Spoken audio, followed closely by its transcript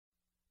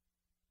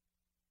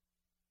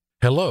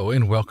Hello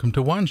and welcome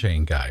to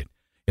Wanchain Guide.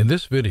 In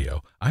this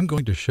video, I'm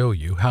going to show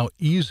you how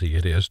easy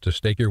it is to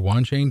stake your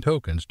Wanchain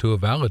tokens to a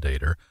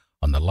validator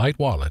on the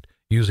lightwallet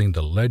using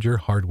the Ledger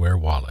hardware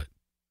wallet.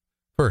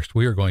 First,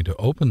 we are going to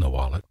open the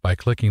wallet by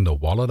clicking the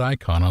wallet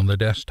icon on the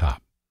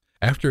desktop.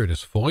 After it is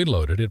fully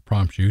loaded, it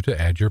prompts you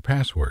to add your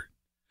password.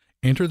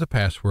 Enter the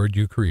password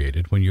you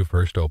created when you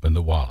first opened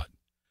the wallet.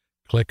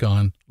 Click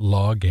on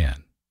Log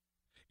In.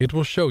 It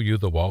will show you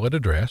the wallet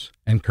address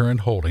and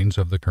current holdings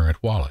of the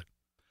current wallet.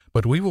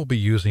 But we will be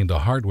using the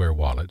hardware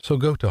wallet, so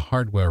go to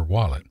Hardware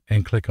Wallet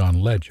and click on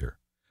Ledger.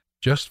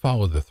 Just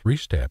follow the 3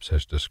 steps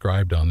as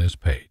described on this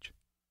page.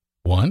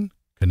 1.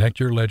 Connect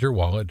your Ledger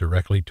wallet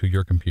directly to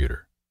your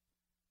computer.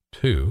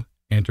 2.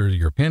 Enter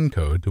your PIN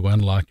code to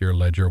unlock your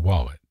Ledger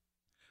wallet.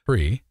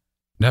 3.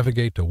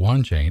 Navigate to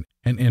Wanchain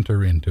and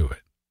enter into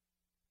it.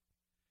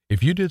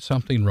 If you did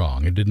something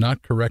wrong and did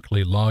not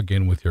correctly log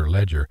in with your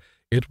Ledger,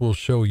 it will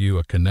show you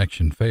a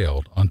connection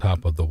failed on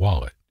top of the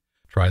wallet.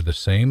 Try the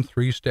same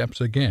 3 steps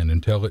again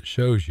until it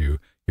shows you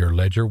your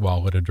Ledger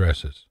wallet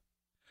addresses.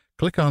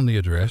 Click on the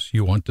address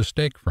you want to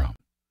stake from.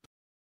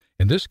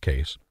 In this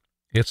case,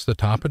 it's the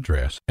top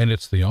address and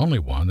it's the only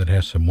one that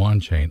has some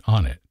Wanchain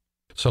on it.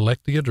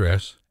 Select the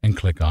address and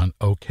click on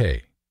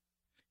OK.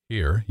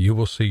 Here you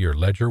will see your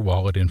Ledger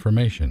wallet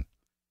information: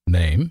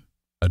 name,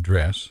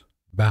 address,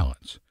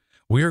 balance.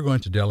 We are going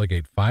to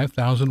delegate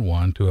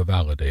 5,001 to a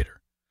validator.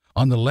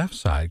 On the left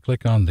side,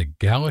 click on the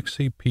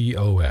Galaxy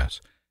POS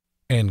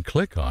and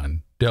click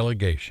on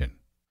Delegation.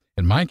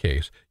 In my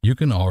case, you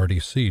can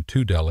already see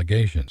 2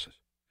 delegations.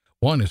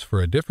 One is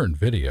for a different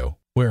video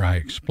where I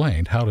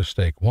explained how to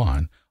stake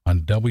WAN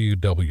on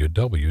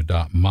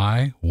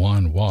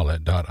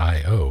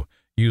www.mywanwallet.io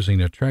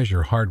using a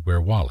Treasure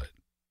hardware wallet.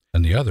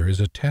 And the other is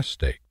a test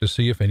stake to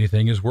see if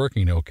anything is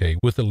working okay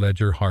with the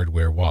Ledger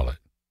hardware wallet.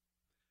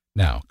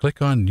 Now,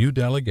 click on New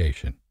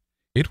Delegation.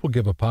 It will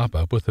give a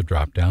pop-up with a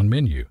drop-down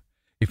menu.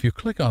 If you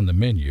click on the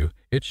menu,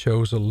 it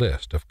shows a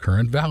list of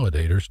current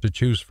validators to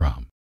choose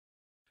from.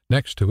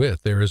 Next to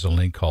it, there is a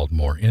link called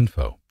More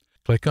Info.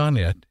 Click on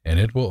it, and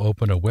it will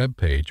open a web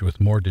page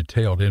with more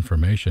detailed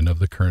information of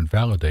the current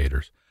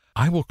validators.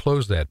 I will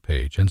close that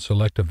page and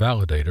select a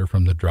validator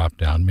from the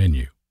drop-down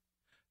menu.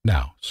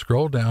 Now,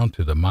 scroll down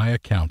to the My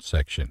Account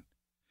section.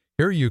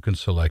 Here you can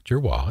select your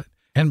wallet,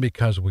 and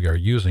because we are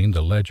using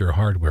the Ledger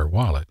hardware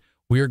wallet,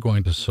 we are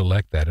going to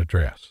select that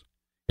address.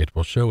 It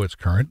will show its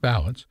current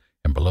balance,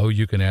 and below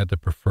you can add the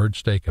preferred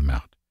stake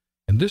amount,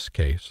 in this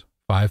case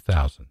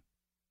 5,000.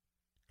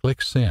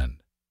 Click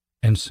Send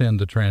and send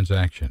the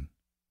transaction.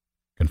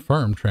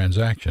 Confirm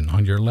transaction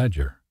on your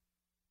Ledger.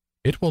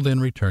 It will then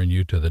return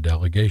you to the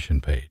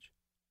delegation page.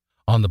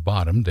 On the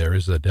bottom there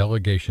is the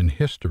delegation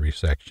history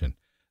section.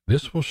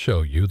 This will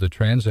show you the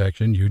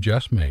transaction you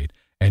just made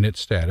and its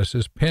status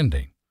is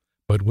pending,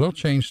 but will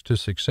change to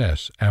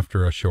success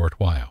after a short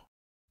while.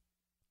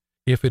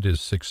 If it is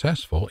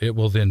successful, it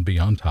will then be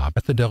on top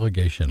at the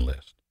delegation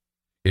list.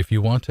 If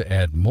you want to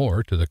add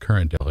more to the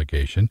current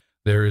delegation,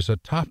 there is a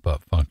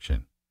top-up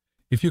function.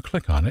 If you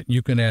click on it,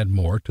 you can add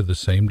more to the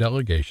same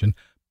delegation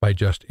by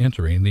just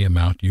entering the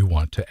amount you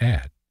want to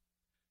add.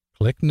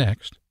 Click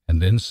Next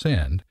and then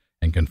Send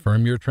and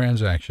confirm your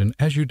transaction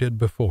as you did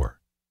before.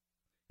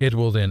 It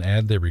will then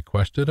add the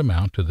requested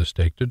amount to the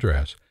staked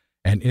address,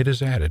 and it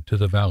is added to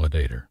the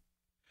validator.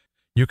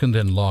 You can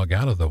then log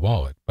out of the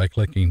wallet by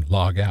clicking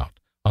Log Out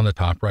on the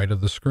top right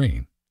of the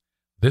screen.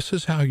 This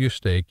is how you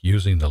stake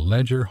using the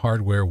Ledger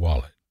hardware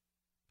wallet.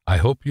 I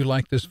hope you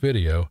like this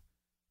video.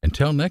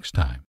 Until next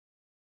time.